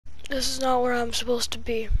This is not where I'm supposed to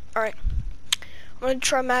be. Alright. I'm gonna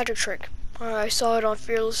try magic trick. I saw it on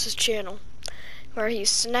Fearless's channel. Where he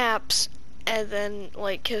snaps and then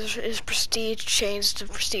like his prestige changed to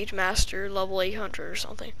prestige master level 800 or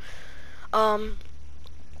something. Alright.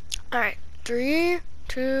 3,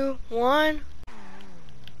 2, 1.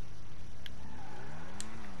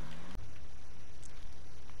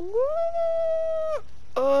 Woo!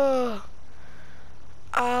 Ugh.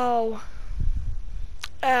 Ow.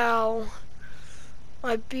 Ow.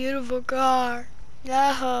 My beautiful car.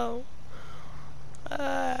 No.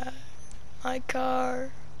 My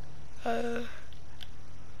car. Okay.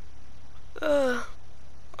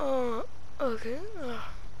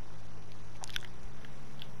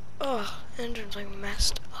 Engine's like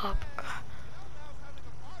messed up.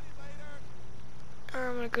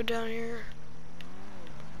 I'm gonna go down here.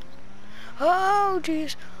 Oh,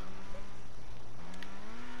 jeez.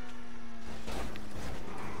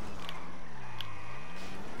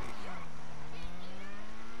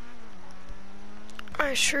 I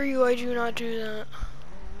assure you I do not do that.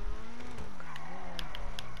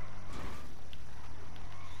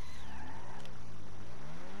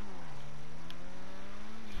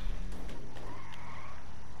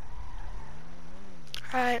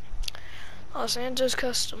 Alright. Los Angeles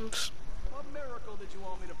Customs. What miracle did you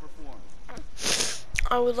want me to perform?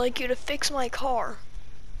 I would like you to fix my car.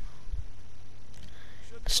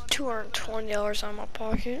 It's $220 on my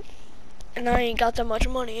pocket. And I ain't got that much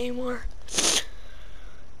money anymore.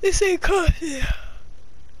 This ain't costing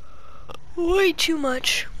way too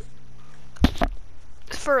much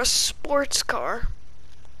for a sports car.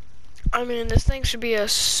 I mean, this thing should be a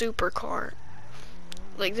supercar.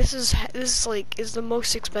 Like this is the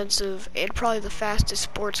most expensive and probably the fastest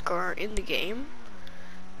sports car in the game.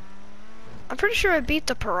 I'm pretty sure I beat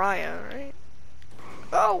the Pariah, right?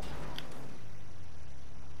 Oh.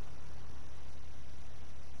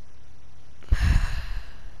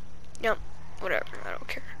 Yep, whatever, I don't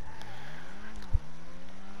care.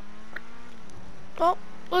 Well,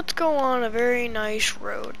 let's go on a very nice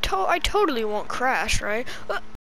road. I totally won't crash, right?